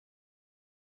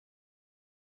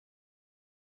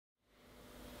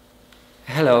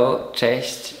Hello,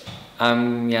 cześć.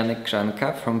 I'm Janek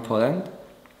Grzanka from Poland,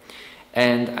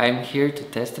 and I'm here to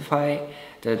testify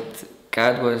that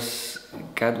God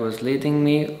was leading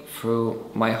me through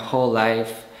my whole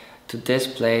life to this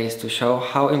place to show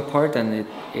how important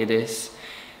it is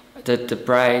that the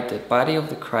bride, the body of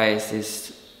the Christ,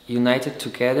 is united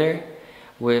together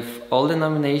with all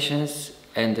denominations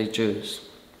and the Jews.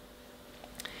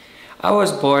 I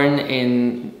was born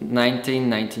in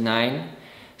 1999,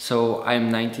 so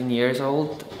I'm 19 years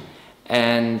old,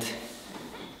 and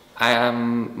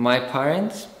my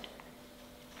parents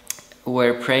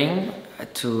were praying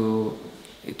to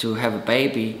have a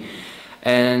baby,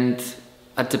 and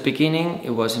at the beginning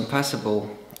it was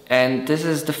impossible. And this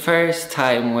is the first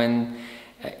time when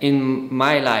in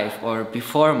my life, or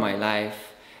before my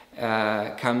life,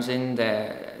 comes in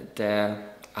the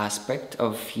aspect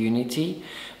of unity,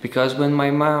 because when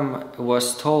my mom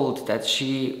was told that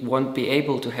she won't be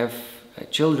able to have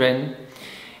children,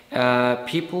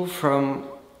 people from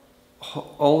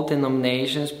all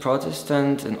denominations,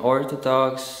 Protestant and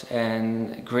Orthodox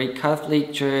and Greek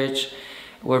Catholic Church,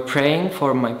 were praying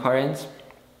for my parents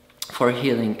for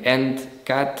healing, and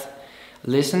God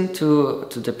listened to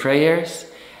the prayers,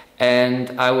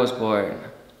 and I was born.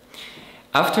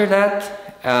 After that,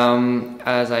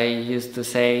 as I used to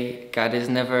say, God is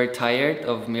never tired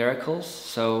of miracles,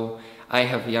 so I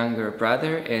have a younger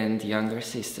brother and younger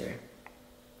sister.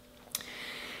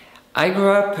 I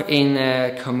grew up in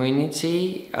a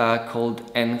community called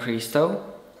En Cristo,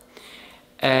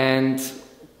 and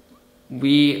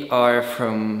we are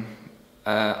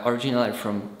originally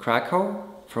from Krakow,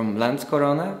 from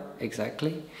Landskorona,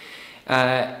 exactly,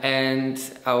 and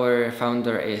our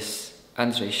founder is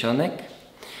Andrzej Sionek.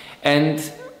 And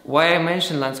why I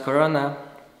mention Landskorona,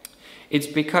 it's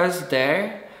because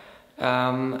there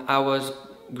I was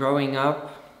growing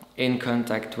up in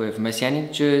contact with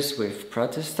Messianic Jews, with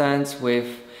Protestants,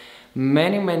 with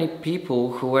many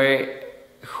people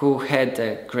who had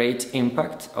a great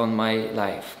impact on my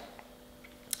life.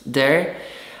 There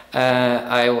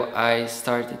I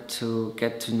started to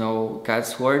get to know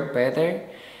God's Word better,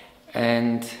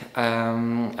 and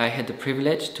I had the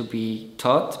privilege to be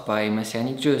taught by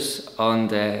Messianic Jews on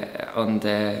the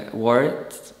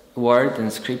word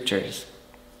and scriptures.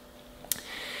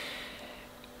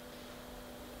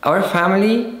 Our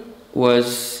family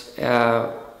was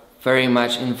very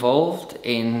much involved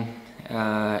in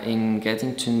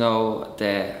getting to know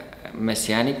the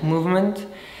Messianic movement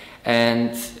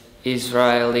and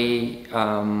Israeli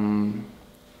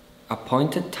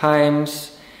appointed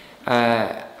times.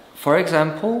 For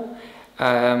example,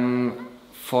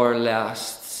 for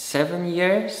last 7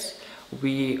 years,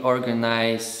 we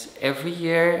organize every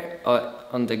year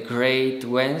on the Great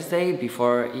Wednesday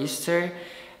before Easter,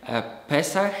 a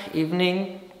Pesach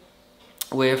evening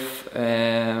with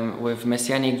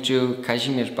Messianic Jew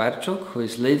Kazimierz Barczuk, who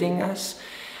is leading us.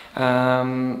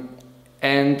 And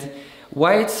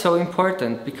why it's so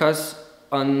important? Because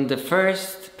on the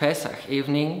first Pesach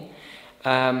evening,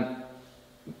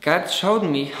 God showed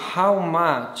me how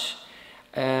much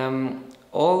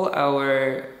all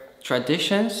our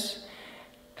traditions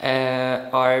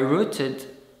are rooted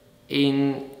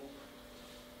in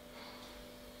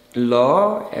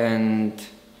law and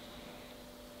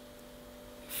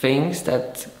things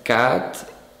that God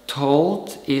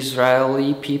told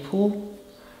Israeli people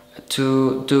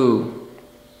to do,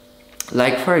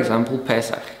 like for example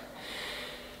Pesach.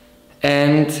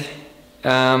 And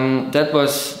that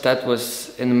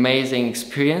was an amazing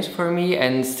experience for me,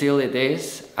 and still it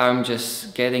is. I'm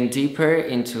just getting deeper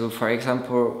into, for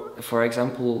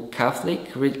example,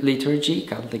 Catholic liturgy,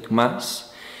 Catholic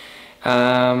Mass.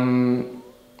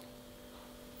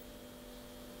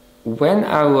 When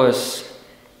I was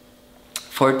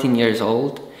 14 years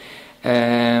old,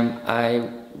 I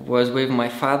was with my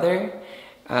father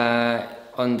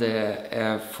on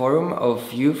the forum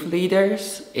of youth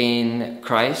leaders in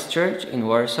Christ Church in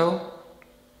Warsaw.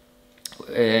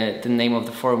 The name of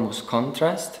the forum was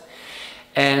Contrast,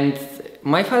 and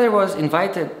my father was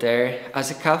invited there as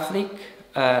a Catholic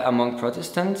among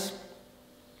Protestants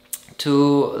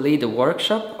to lead a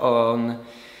workshop on,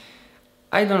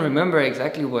 I don't remember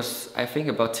exactly, I think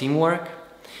about teamwork,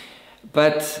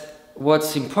 but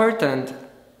what's important,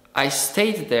 I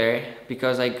stayed there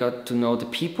because I got to know the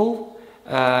people,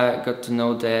 got to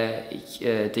know the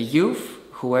youth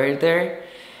who were there,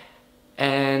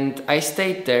 and I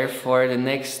stayed there for the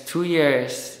next 2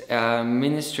 years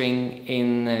ministering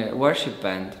in a worship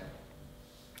band.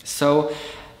 So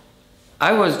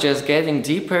I was just getting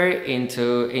deeper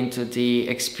into the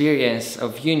experience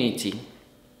of unity.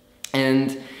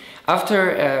 And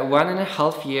after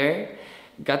 1.5 years,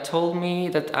 God told me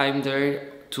that I'm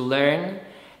there to learn,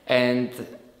 and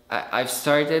I've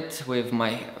started with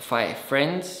my 5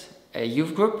 friends a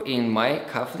youth group in my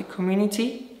Catholic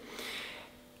community.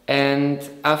 And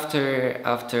after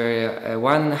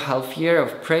 1.5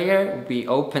 years of prayer, we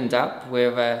opened up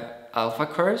with an Alpha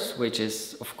course, which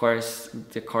is of course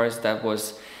the course that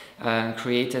was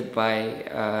created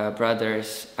by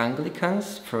brothers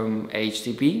Anglicans from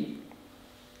HDB.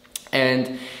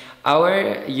 And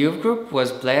our youth group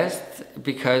was blessed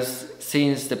because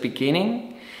since the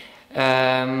beginning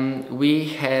we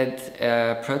had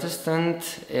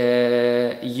Protestant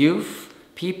youth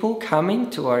people coming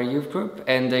to our youth group,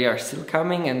 and they are still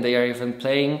coming, and they are even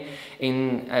playing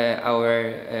in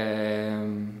our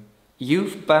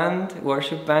youth band,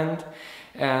 worship band,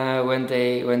 when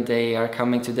they are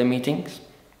coming to the meetings.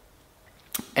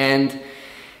 And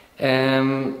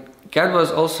God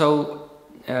was also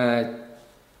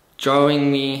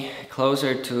drawing me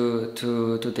closer to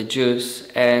the Jews,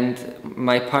 and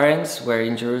my parents were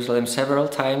in Jerusalem several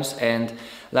times, and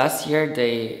last year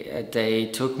they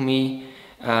took me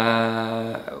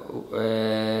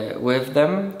with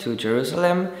them to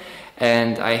Jerusalem,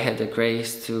 and I had the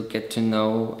grace to get to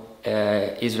know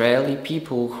Israeli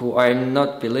people who are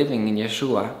not believing in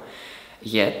Yeshua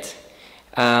yet,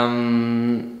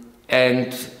 and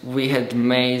we had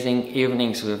amazing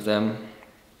evenings with them.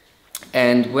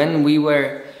 And when we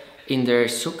were in their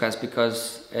sukkahs,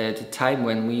 because at the time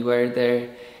when we were there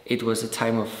it was a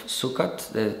time of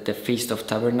Sukkot, the Feast of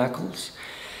Tabernacles,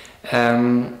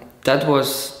 that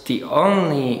was the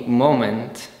only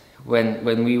moment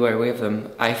when we were with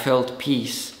them I felt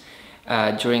peace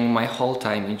during my whole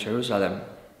time in Jerusalem.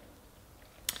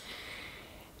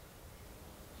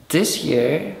 This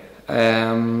year,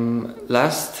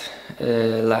 last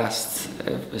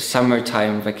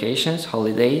summertime vacations,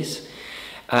 holidays,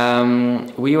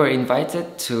 we were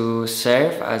invited to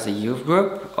serve as a youth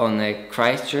group on a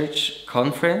Christchurch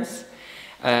conference,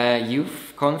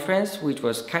 youth conference, which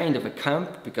was kind of a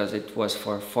camp because it was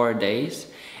for 4 days,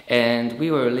 and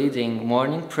we were leading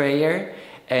morning prayer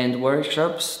and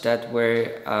workshops that were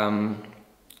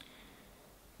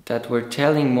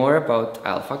telling more about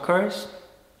Alpha course,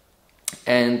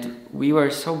 and we were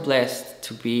so blessed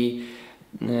to be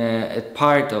a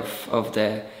part of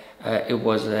the. It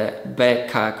was a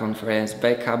Beka conference,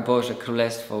 Beka Boże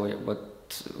Królestwo,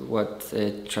 what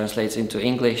translates into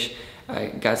English,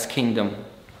 God's Kingdom.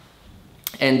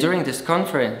 And during this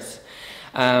conference,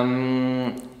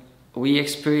 we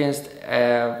experienced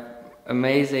an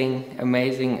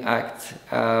amazing act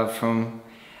from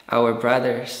our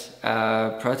brothers,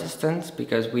 Protestants,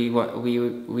 because we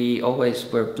always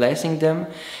were blessing them.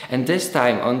 And this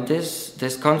time on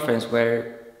this conference,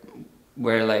 were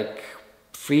like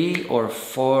 3 or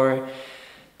 4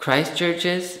 Christ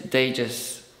churches, they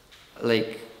just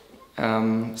like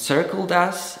circled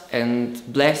us and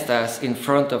blessed us in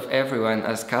front of everyone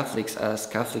as Catholics, as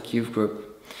Catholic youth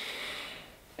group.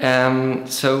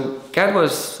 So God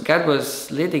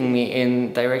was leading me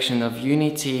in direction of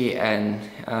unity, and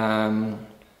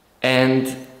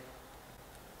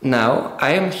now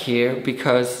I am here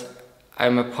because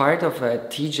I'm a part of a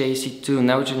TJC2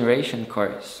 Now Generation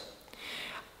course.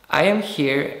 I am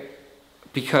here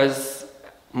because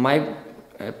my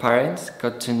parents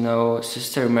got to know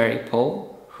Sister Mary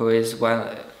Paul, who is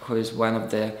one of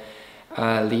the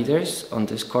leaders on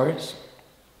this course,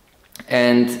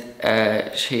 and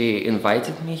she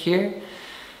invited me here,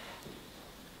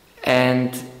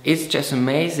 and it's just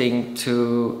amazing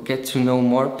to get to know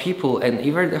more people and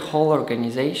even the whole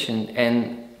organization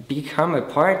and become a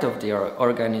part of the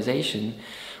organization,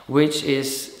 which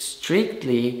is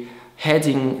strictly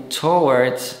heading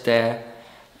towards the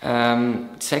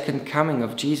second coming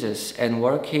of Jesus and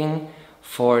working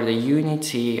for the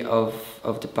unity of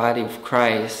the body of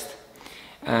Christ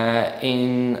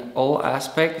in all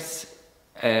aspects,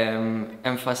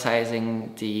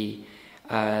 emphasizing the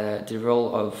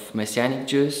role of Messianic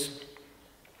Jews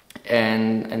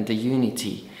and the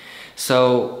unity.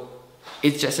 So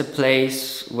it's just a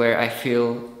place where I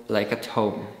feel like at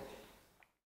home.